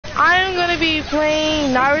I'm gonna be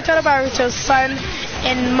playing Naruto to Boruto's son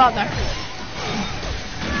and mother.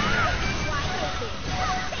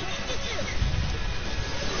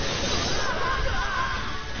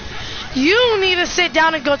 You need to sit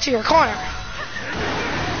down and go to your corner.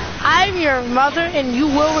 I'm your mother and you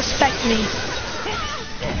will respect me.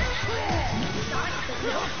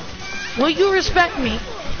 Will you respect me?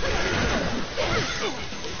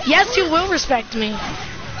 Yes, you will respect me.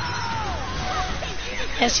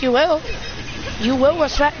 Yes, you will. You will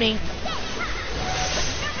respect me.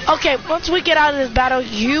 Okay, once we get out of this battle,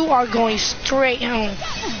 you are going straight home.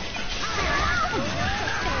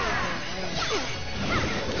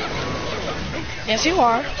 Yes, you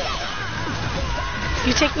are.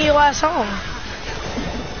 You take me your ass home.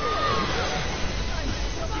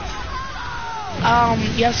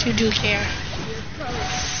 Yes, you do care.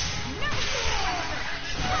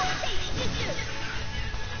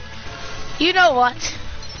 You know what?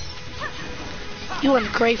 You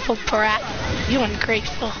ungrateful brat. You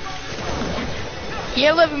ungrateful.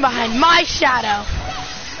 You're living behind my shadow.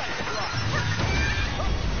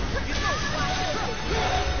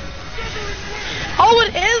 Oh,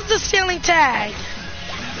 it is the ceiling tag.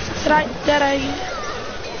 Did I?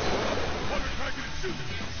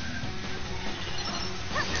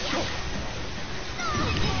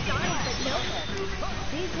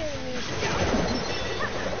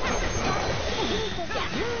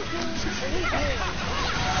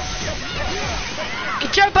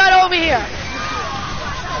 Get your butt over here.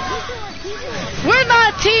 We're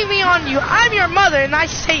not TV on you. I'm your mother and I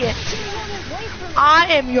say it. I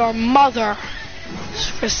am your mother.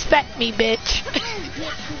 Respect me, bitch.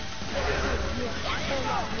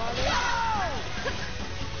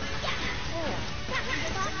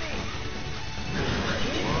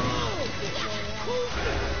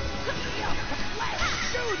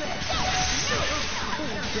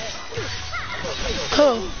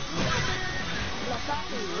 Who?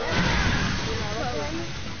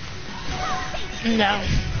 No.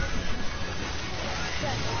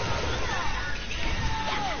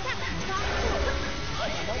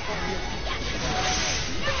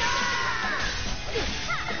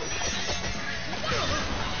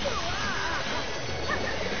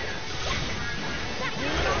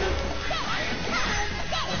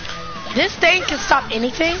 This thing can stop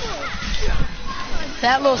anything?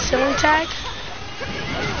 That little ceiling tag?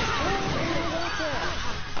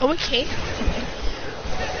 Oh, okay.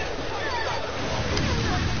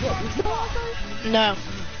 No.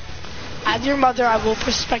 As your mother, I will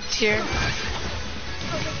respect you.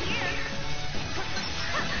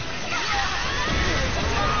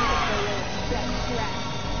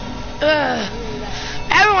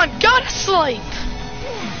 Everyone, go to sleep.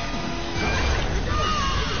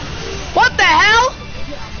 What the hell?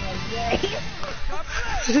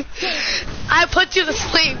 I put you to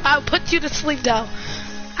sleep. I'll put you to sleep, though.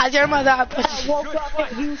 As your mother, I put you.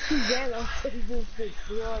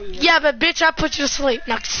 Yeah, but bitch, I put you to sleep.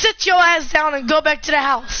 Now sit your ass down and go back to the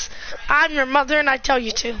house. I'm your mother, and I tell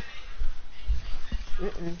you to.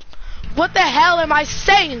 What the hell am I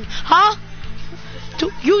saying, huh?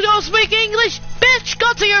 You don't speak English? Bitch,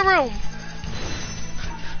 go to your room.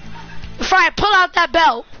 Before I pull out that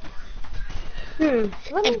belt.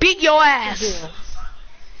 And beat your ass.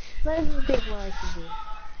 Let me think what I should do.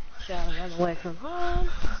 Should I run away from home?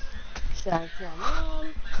 Should I tell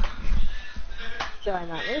mom? Should I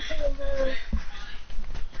not listen to her?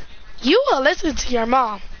 You will listen to your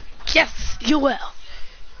mom. Yes, you will.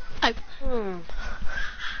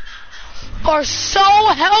 Or so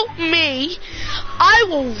help me, I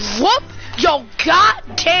will whoop your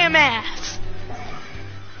goddamn ass.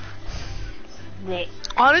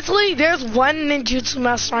 Honestly, there's one ninjutsu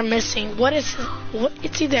master I'm missing. What is it? What?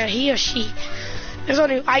 It's either he or she.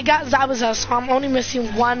 I got Zabuza, so I'm only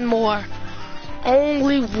missing one more.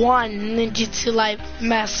 Only one ninjutsu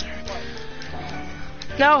master.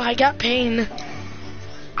 No, I got pain.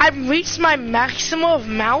 I've reached my maximum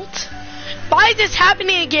amount. Why is this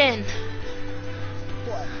happening again?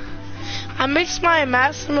 I reached my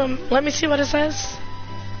maximum. Let me see what it says.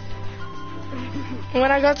 When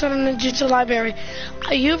I go to the ninjutsu library,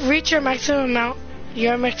 you've reached your maximum amount,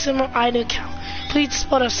 your maximum item count. Please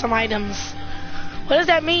dispose of some items. What does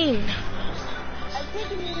that mean? I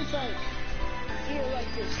think it means either your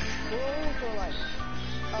scrolls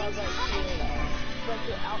or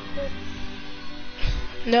your outfit.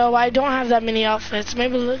 No, I don't have that many outfits.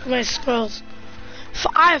 Maybe look at my scrolls.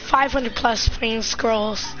 I have 500 plus spring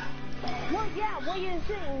scrolls. Well, yeah, what you're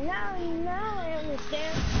saying. Now I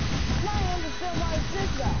understand. Now I understand why it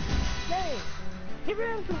says that. Hey, get rid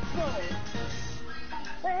of some scrolls.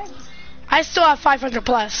 Hey. I still have 500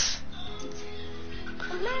 plus.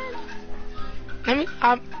 Man, Let me,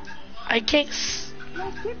 I can't,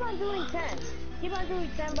 no, keep on doing 10. Keep on doing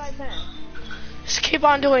 10 by 10. just keep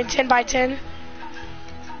on doing 10 by 10.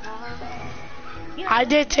 Yeah, I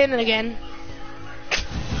did 10 again.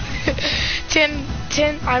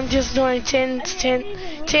 10, I'm just doing 10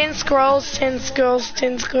 scrolls, 10 scrolls,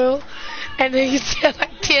 10 scrolls. And then you said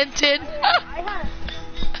like 10, 10. I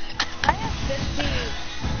have 50,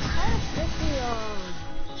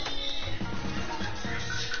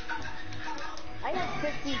 I have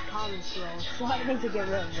 50 common scrolls, so I need to get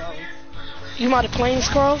rid of those. You might have plain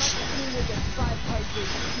scrolls? I need to get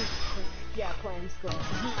 500, yeah, plain scrolls.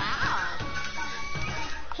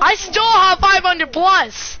 I still have 500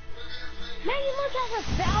 plus. Man, you must have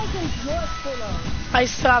 1,000 plus for those. I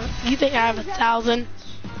still have, you think I have 1,000?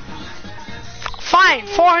 Fine,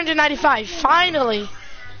 495, finally.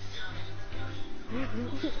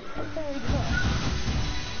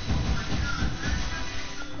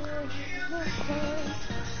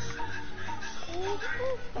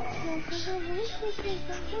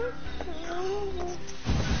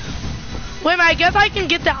 Wait a minute, I guess I can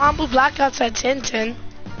get the Ambu Blackouts at 10-10.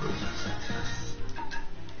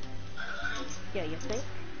 Yeah, you think?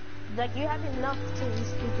 Like, you have enough to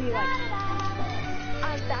be like,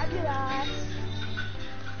 I'm fabulous.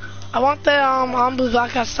 I want the Ambu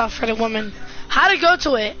Blackout stuff for the women. How to go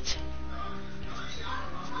to it?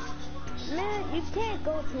 Man, you can't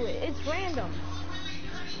go to it. It's random.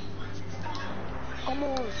 Come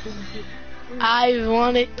on. I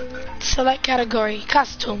want it. Select category.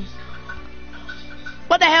 Costume.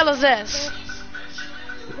 What the hell is this?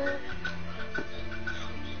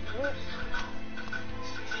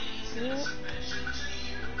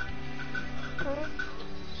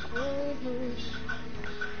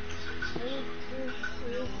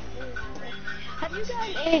 Have you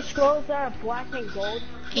gotten any scrolls that are black and gold?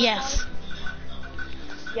 Yes.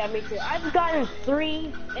 Yeah, me too. I've gotten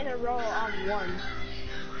 3 in a row on one.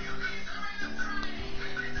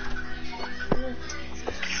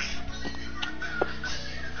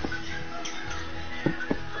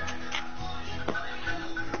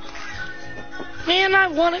 Man, I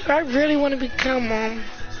really want to become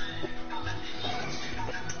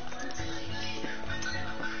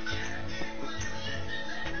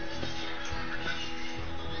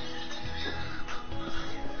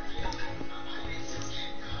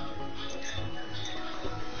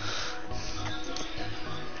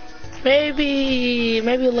maybe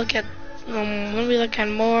look at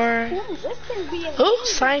more. Ooh, this can be a Ooh,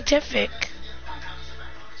 scientific.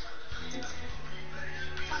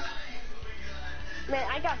 Man,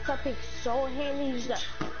 I got something so handy that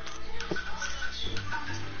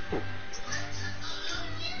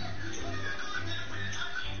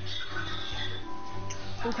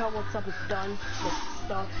you tell what stuff is done with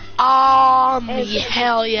stuff.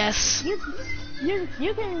 Hell yes. You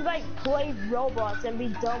can like play robots and be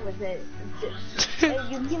done with it.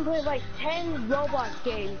 And you can play like 10 robot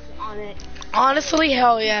games on it. Honestly,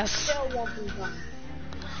 hell yes. Still won't be done.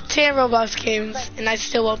 10 Roblox games, and I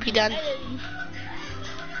still won't be done.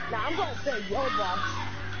 Nah, I'm gonna play robots.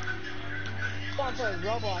 I'm gonna play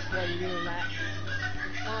robots while you're doing that.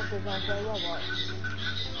 I'm gonna play robots.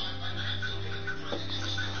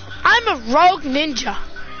 I'm a rogue ninja.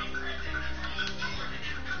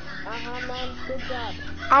 Man, good job.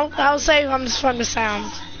 I'll say I'm just from the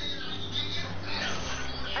sound.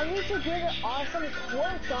 I need to get an awesome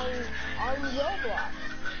course on Roblox.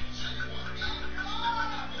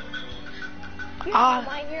 Here's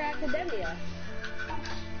My Hero Academia.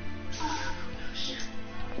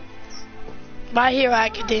 My Hero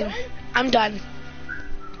Academia. I'm done.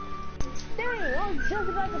 Dang, I was just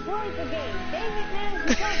about to play the game. Dang it, man.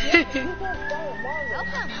 You guys done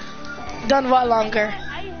longer. Done what longer?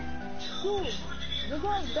 You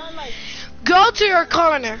guys done like... Go to your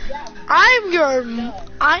corner. I am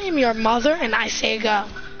your mother, and I say go.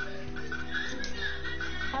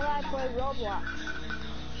 How do I play Roblox?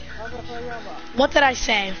 How do I play Roblox? What did I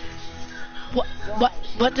say?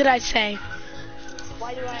 What did I say?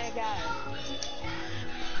 Why do I got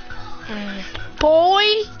it?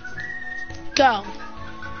 Boy, go.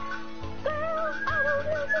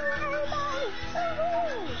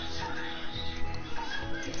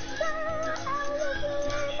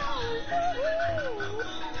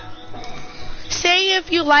 Say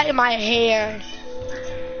if you like my hair.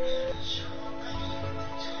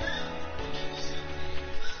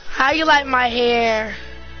 How you like my hair?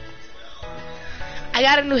 I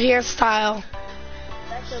got a new hairstyle.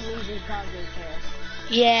 That's a movie Congress hair.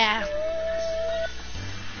 Yeah.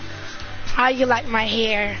 How you like my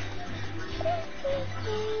hair?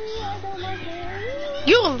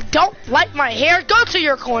 You don't like my hair? Go to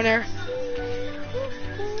your corner.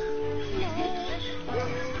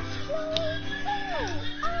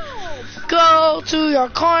 Go to your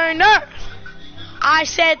corner. I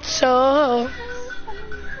said so.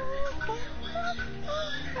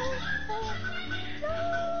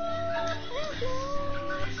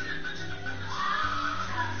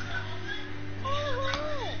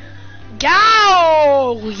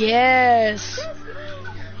 Go! Yes.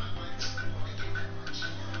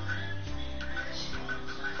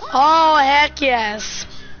 Oh, heck yes.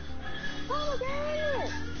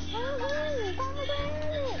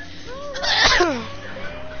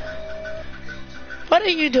 What are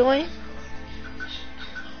you doing?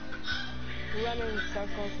 Running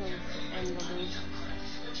circles in the loop.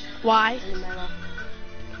 Why? In the middle.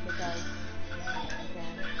 Because.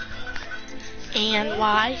 And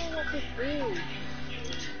why?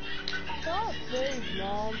 Stop, please,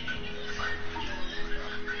 Mom.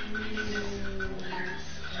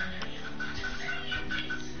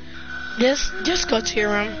 Just go to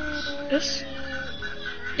your room.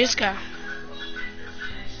 Just go.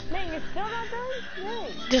 Man, you're still not done? Man.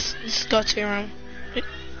 Just go to your room.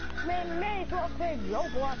 Man, it's all big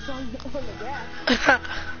Roblox on the grass.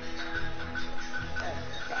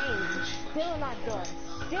 Dang, still not done.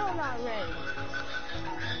 Still not ready.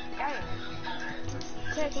 Dang.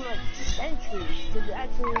 Taking like centuries to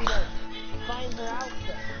actually like find her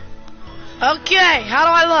outfit. Okay, how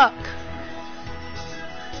do I look?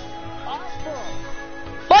 Awful.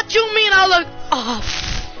 What you mean I look off?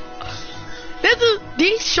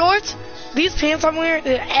 These shorts, these pants I'm wearing,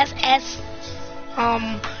 the SS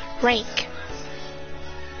rank.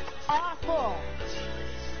 Awful.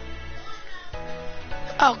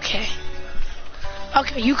 Okay.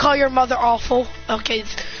 Okay, you call your mother awful. Okay,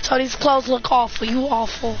 so these clothes look awful. You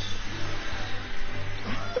awful.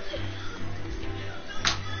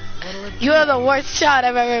 You are the worst child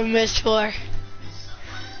I've ever missed for.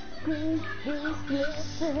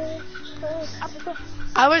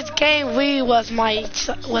 I wish Game Lee was my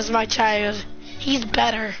child. He's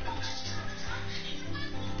better.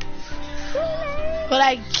 But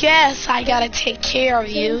I guess I gotta take care of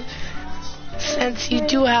you, since you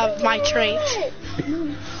do have my traits.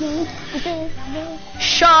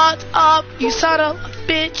 Shut up, you son of a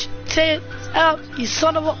bitch. Sit up, you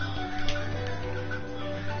son of a...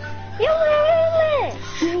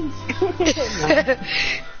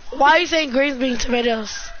 Why are you saying green bean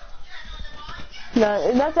tomatoes?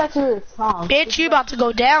 No, that's actually a song. Bitch, you about to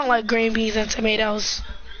go down like green beans and tomatoes.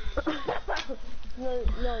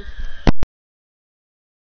 No.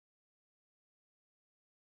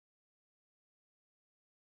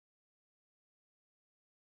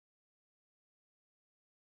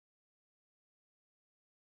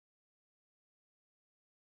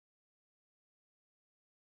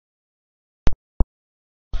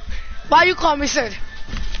 Why you call me sir?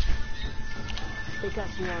 Because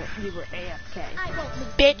you were AFK.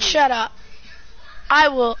 Bitch, shut up. I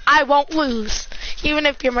won't lose, even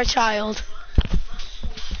if you're my child.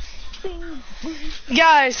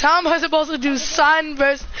 Guys, how am I supposed to do son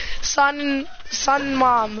versus son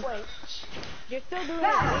mom? Wait, you're still doing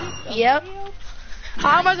that? Yep.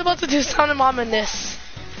 How am I supposed to do son and mom in this?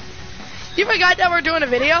 You forgot that we're doing a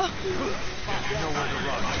video?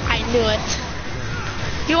 I knew it.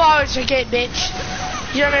 You always forget, bitch.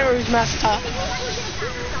 Your memory's messed up.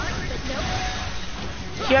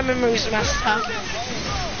 Your memory's messed up.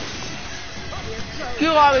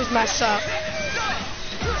 You always mess up.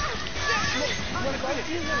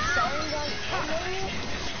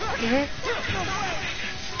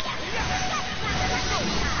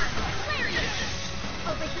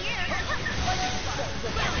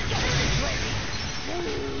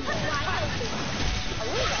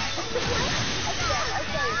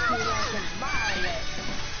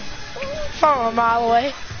 From a mile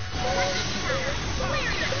away.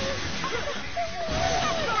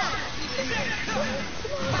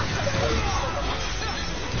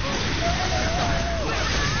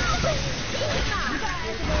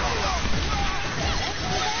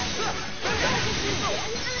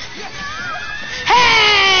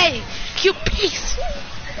 Hey! You piece!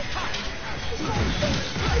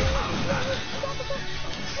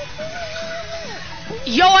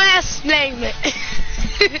 Your ass name it.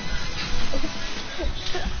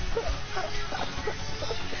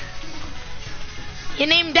 You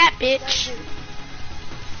named that bitch.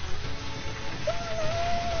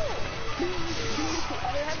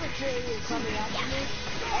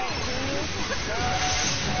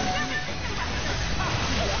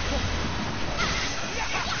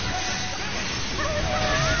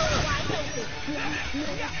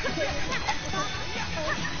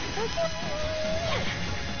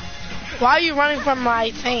 Why are you running from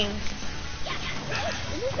my thing?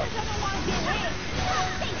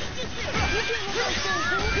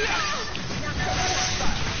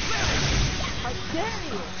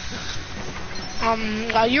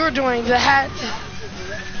 While you were doing that.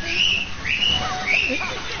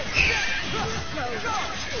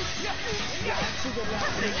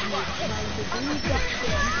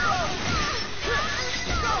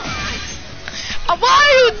 Why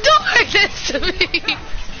are you doing this to me?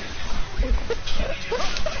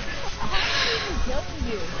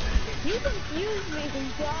 You confused me,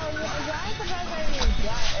 so I surprised I didn't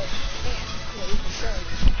die.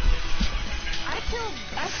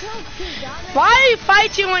 I killed two down. Why do you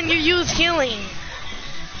fight you when you use healing?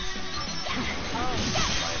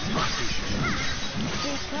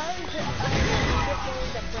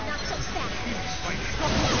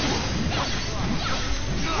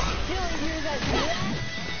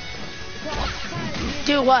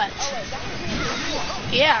 Do what?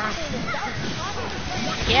 Yeah.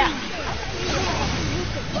 Yeah.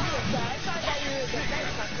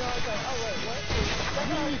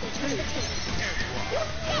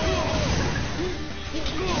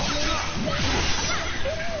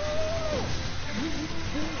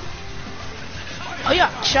 Oh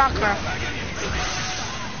yeah, chakra.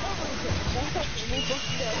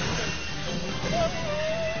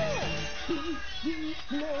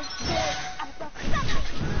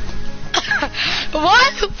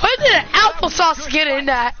 What? Where did an applesauce get in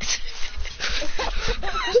that?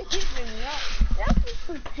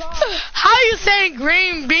 How are you saying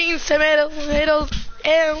green beans, tomatoes,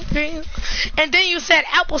 and green, and then you said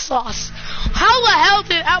applesauce? How the hell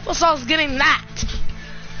did applesauce get in that?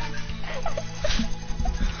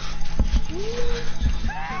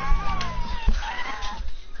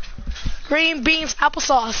 Green beans,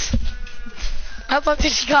 applesauce. That's what you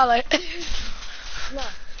should call it. No,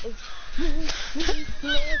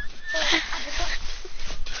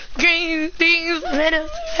 Green beans, tomatoes,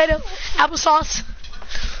 applesauce.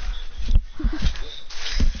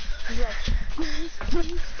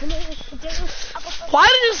 Why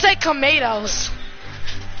did you say tomatoes?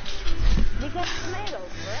 Because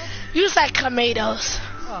tomatoes, bro. You said tomatoes.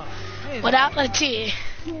 Oh, Without the T.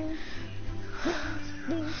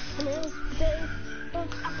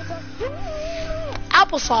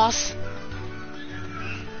 Applesauce.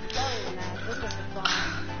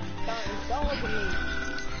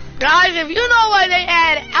 Guys, if you know why they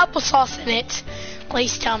add applesauce in it,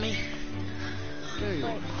 please tell me. there you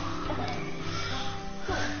go.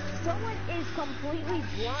 Someone is completely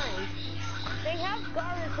blind. They have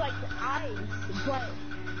garlic like eyes,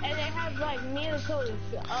 and they have like Minnesota's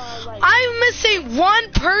like. I'm missing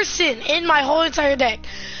one person in my whole entire deck.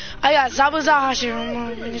 I got Zabuza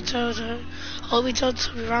Hashirama, Minnesota, Obito,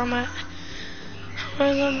 Tsurama,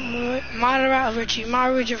 Madara,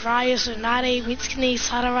 Orochimaru, Jiraiya, Tsunade, Mitsukuni,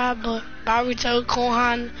 Sadara, Boruto,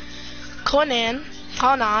 Conan,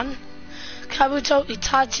 Kabuto,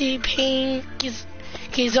 Itachi, Pain,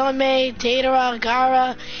 Kizome, Deidara,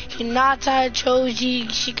 Gaara, Hinata, Choji,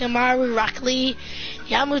 Shikamaru, Rock Lee,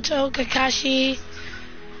 Yamato, Kakashi,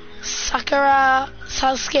 Sakura,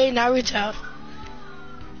 Sasuke, Naruto.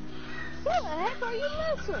 What the heck are you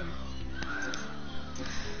missing?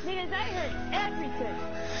 Because I heard everything.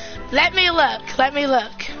 Let me look.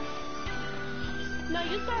 No,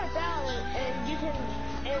 you start down and you can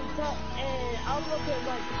and I'll look at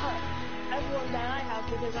like everyone that I have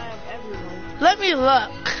because I have everyone. Let me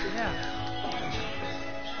look. Yeah.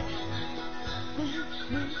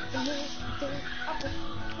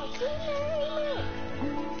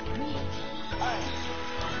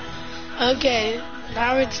 Okay,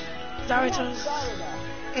 Naruto's.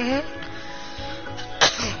 Mhm.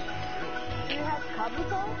 You have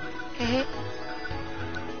Kabuto? Mhm.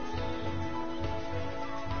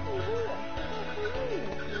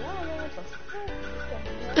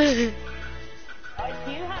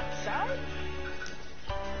 Do you have Sai?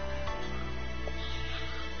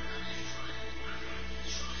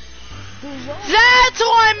 That's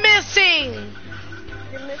what I'm missing.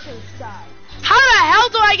 You're missing Sai. How the hell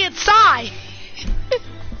do I get Sai?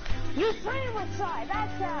 You're playing with Sai,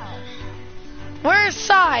 that's how. Where's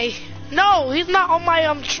Sai? No, he's not on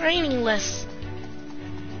my training list.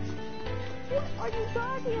 What are you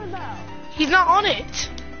talking about? He's not on it.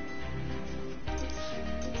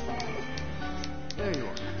 There you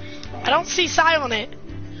are. I don't see Sai on it.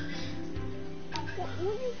 What are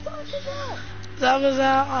you talking about? That was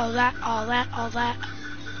all that.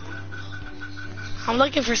 I'm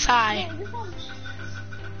looking for Sai.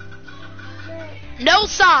 No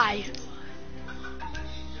Sai.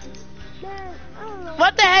 Man,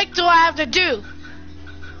 What the heck do I have to do?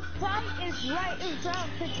 Time is right in front of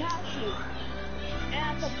Kakashi. And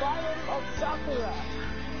at the bottom of Sakura.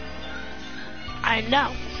 I know.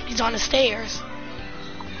 He's on the stairs.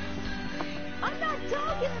 I'm not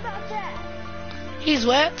talking about that. He's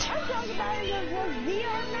what? I'm talking about the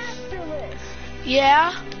VR Master List.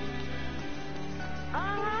 Yeah?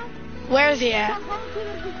 Uh-huh. Where is he So at? go to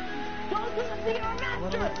the VR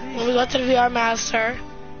Master List. When we go to the VR Master.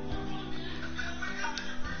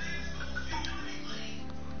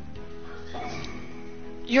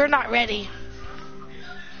 You're not ready.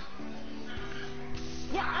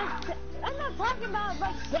 Yeah, I'm not talking about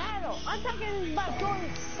like battle. I'm talking about going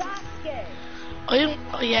Sasuke.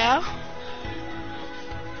 Oh, yeah?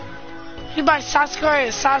 You buy Sakura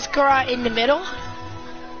and Sakura in the middle?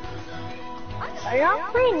 Are y'all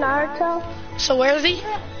playing Naruto? So where is he?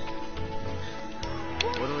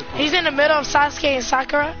 He's in the middle of Sasuke and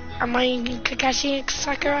Sakura. Am I in Kakashi and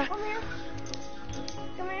Sakura? Come here.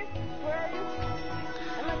 Come here. Where are you?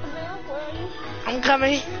 I'm at the middle. Where are you? I'm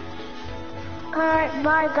coming. Alright,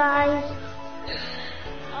 bye guys.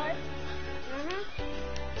 Alright.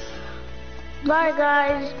 Bye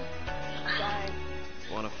guys. Bye.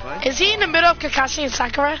 Wanna fight? Is he in the middle of Kakashi and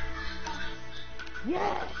Sakura?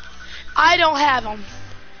 Yes. I don't have him.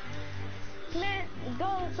 Man,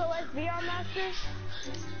 go so let's VR Master.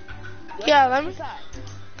 Yeah, let me. Decide.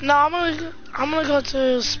 No, I'm gonna go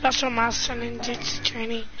to Special Master Ninjutsu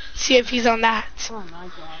Training. See if he's on that. Oh my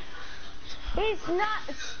god. He's not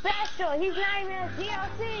special. He's not even a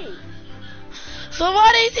DLC. So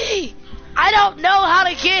what is he? I don't know how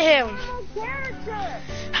to get him. He's a character.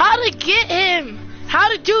 How to get him? How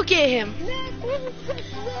did you get him? Man, he was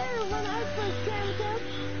just there when I first came to.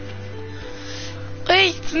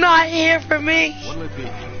 He's not here for me. What'll it be?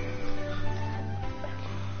 Man,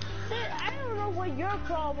 I don't know what your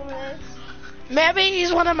problem is. Maybe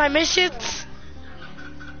he's one of my missions.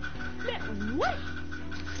 Man, what?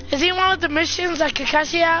 Is he one of the missions that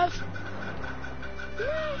Kakashi have?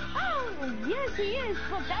 Man, yes he is,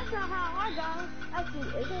 but that's not how I got him. Actually,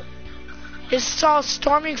 is it? It's called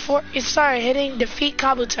Storming for. It started hitting defeat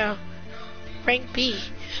Kabuto, rank B.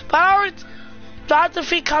 But I already thought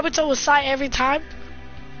defeat Kabuto was Sai every time.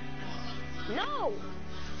 No!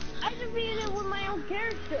 I defeated it with my own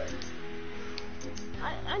character.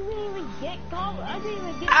 I didn't even get called. I didn't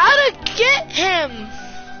even get. How to get him?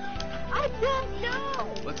 I don't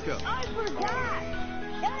know! Let's go. I forgot!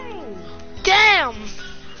 Dang! Damn.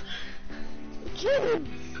 Jeez!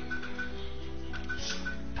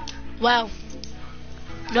 Well,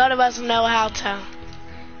 none of us know how to.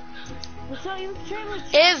 So you train with.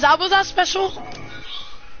 Is Zabuza special?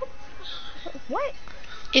 What?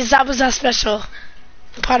 Is Zabuza special?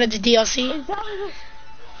 Part of the DLC? Is that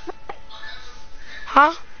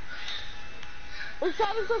Huh? so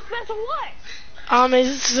special what?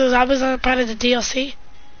 Is Zabuza part of the DLC?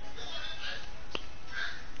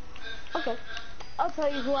 Okay. I'll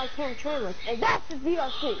tell you who I can't train with, and that's the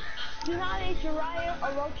DLC. Tsunade, Jiraiya,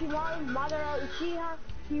 Orochimaru, Madara, Uchiha,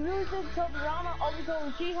 Hiruzen, Tobirama,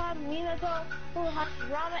 Obito, Uchiha, Minato,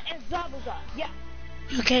 Hashirama, and Zabuza. Yeah.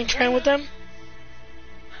 You can't train with them?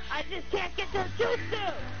 I just can't get their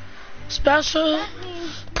jutsu. Special. That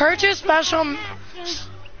means Purchase special. masters.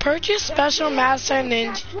 Purchase special master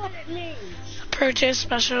ninja. That's what it means. Purchase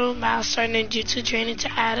special master ninjutsu training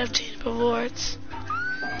to add obtained rewards.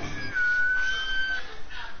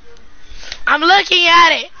 I'm looking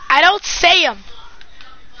at it. I don't see him.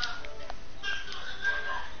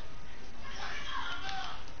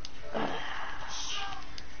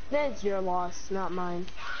 That's your loss, not mine.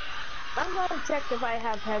 I'm gonna check if I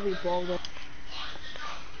have heavy boulder.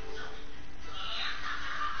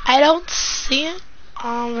 I don't see it.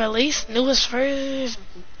 Release newest version.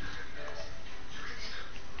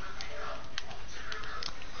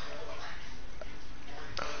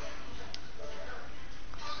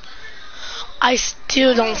 I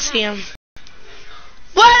still don't see him.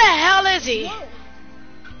 Where the hell is he?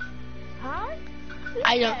 Huh?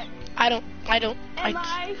 I don't. Am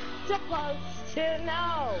I supposed to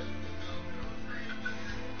know?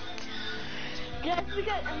 Just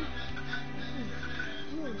because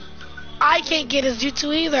I can't get his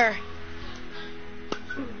jutsu either.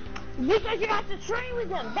 because you have to train with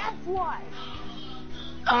him, that's why.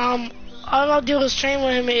 All I'll do is train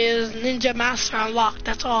with him is Ninja Master Unlocked.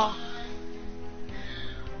 That's all.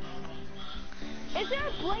 Is there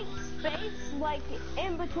a blank space like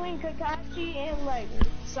in between Kakashi and like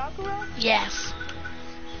Sakura? Yes.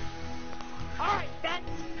 Alright, that's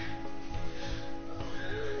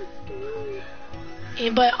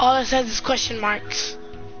But all it says is question marks.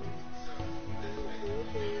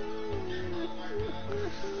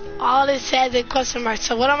 All it says is question mark.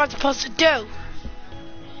 So what am I supposed to do?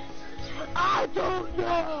 I don't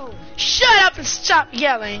know. Shut up and stop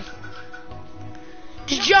yelling.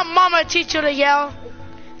 Did your mama teach you to yell?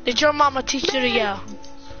 Did your mama teach you to yell?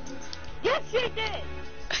 Yes, she did.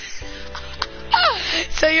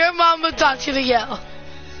 So your mama taught you to yell.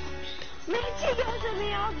 Man, she yells at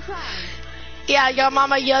me all the time. Yeah, your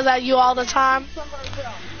mama yells at you all the time. Somebody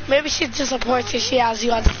else. Maybe she's disappointed she has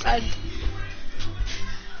you as a friend.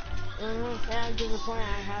 And I'm disappointed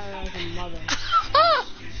I have her as a mother.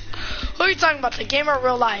 Who are you talking about, the game or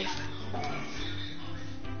real life?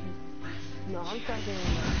 No, I'm talking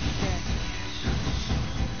about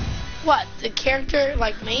What, the character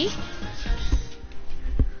like me?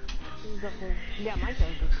 yeah, my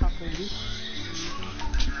character's fucking weak.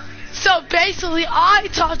 So basically, I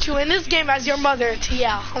taught you in this game as your mother to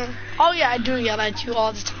yell. Oh yeah, I do yell at you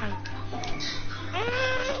all the time.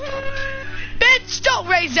 Bitch, don't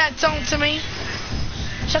raise that tone to me.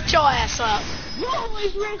 Shut your ass up. You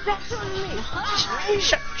always raise that tone to me.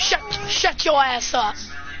 Shut your ass up.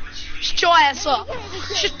 Shut your ass up.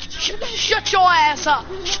 Shut your ass up.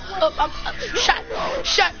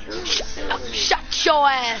 Shut your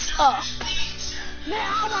ass up. Man,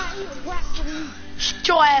 I want you to rap for me. Shut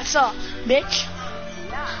your ass up, bitch.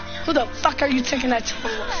 Nah. Who the fuck are you taking that tone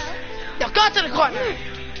with? Yo, go to the corner.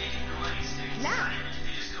 Nah.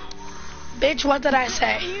 Bitch, what did I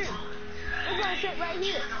say? Here. We're gonna sit right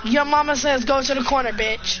here. Your mama says go to the corner,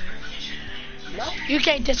 bitch. Nope. You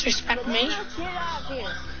can't disrespect me. Let's get out of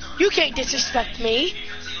here. You can't disrespect me.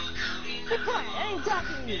 Be quiet. I ain't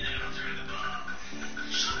talking to you.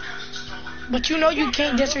 But you know you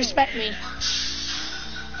can't disrespect me.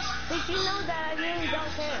 But you know that I really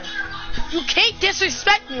don't care. You can't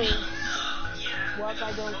disrespect me. What if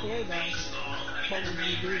I don't care, though? What would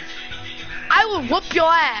you do? I will whoop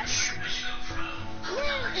your ass.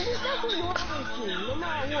 Man, it doesn't work with you, no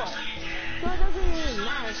matter what. So it doesn't really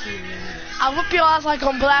matter to you anymore. I'll whoop your ass like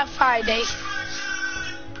on Black Friday.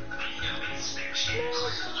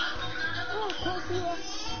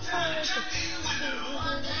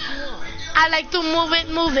 I like to move it,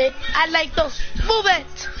 move it. I like to move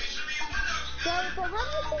it. So, but have you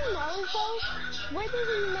seen Naruto? Where did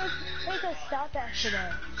he make a stop at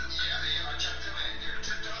today?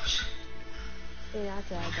 Yeah, that's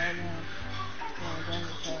what I don't know. No, I don't know.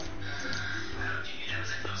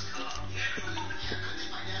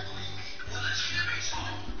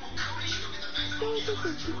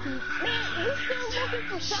 Man, you still looking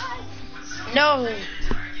for sides? No.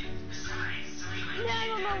 Yeah, I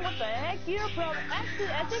don't know what the heck you're from. Actually,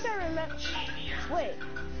 I think I remember. Wait.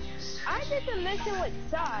 I did the mission with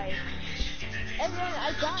Sai, and then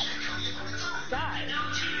I got Sai.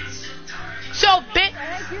 So, bitch.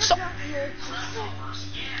 So,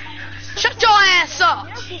 shut your ass up.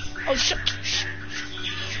 Oh, shut.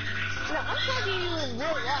 No, I'm talking to you in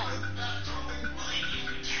real life.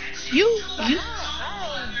 You I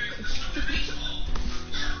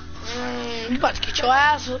about to get your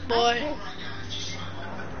ass whooped, boy.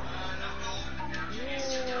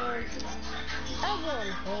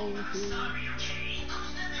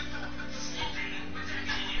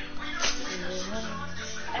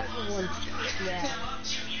 Everyone hates you.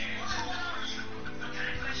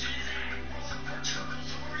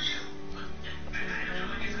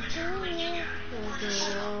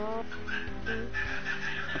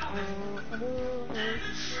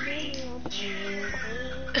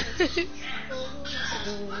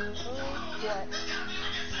 Everyone's mad. What?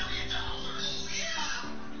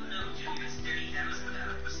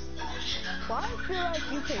 Why I feel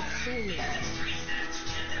like you can see me?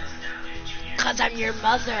 Cause I'm your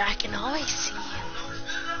mother, I can always see you.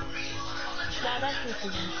 Nah, that's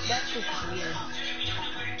just weird.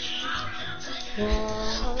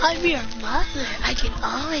 I'm your mother, I can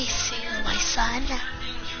always see you, my son.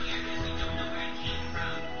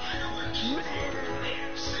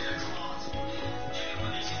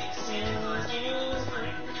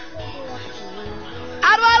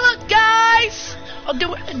 How do I look, guys? Oh,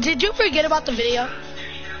 did you forget about the video?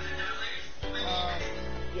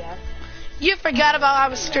 Yeah. You forgot about I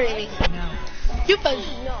was streaming. You No, I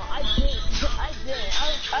didn't.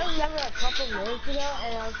 I remember a couple minutes ago,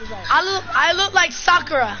 and I was just like, I look like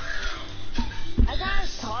Sakura. I got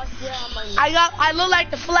tossed it on my. I look like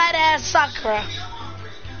the flat ass Sakura.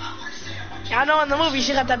 Y'all know in the movie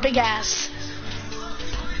she got that big ass.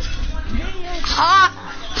 Hot,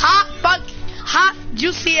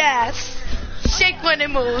 juicy ass. Shake when it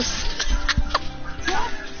moves.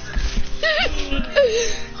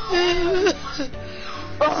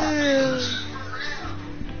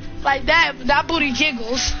 Like that booty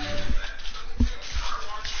jiggles.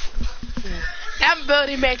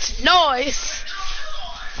 building makes noise.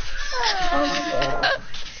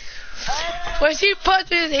 When she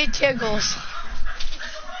punches, it jiggles.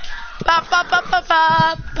 Ba ba ba ba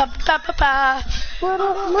ba ba ba ba ba.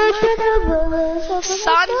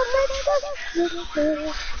 Son,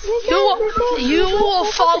 you will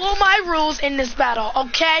follow my rules in this battle,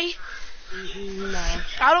 okay? No.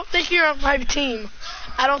 I don't think you're on my team.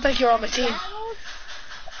 I don't think you're on my team.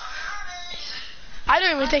 I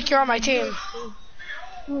don't even think you're on my team.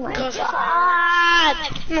 Because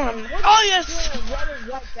oh yes,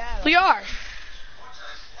 we are.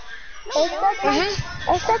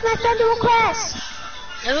 Accept my friend request.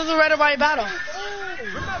 This is a red or white battle.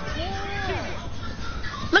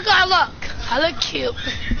 Look how I look. I look cute.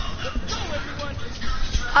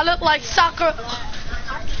 I look like soccer. I'm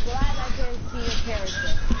glad I can see your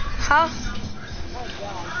character. Huh? Oh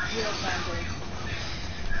god, you look like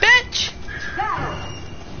Bitch!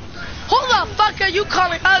 Who the fuck are you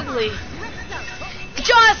calling ugly? Get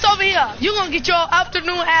your ass over here. You gonna get your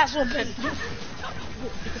afternoon ass whooping.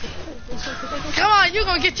 Come on, you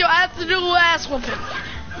gonna get your afternoon ass whooping.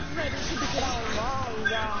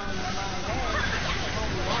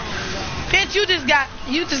 Bitch, you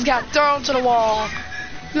just got thrown to the wall.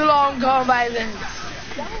 You long gone by then.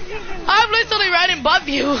 I'm literally right above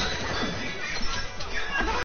you.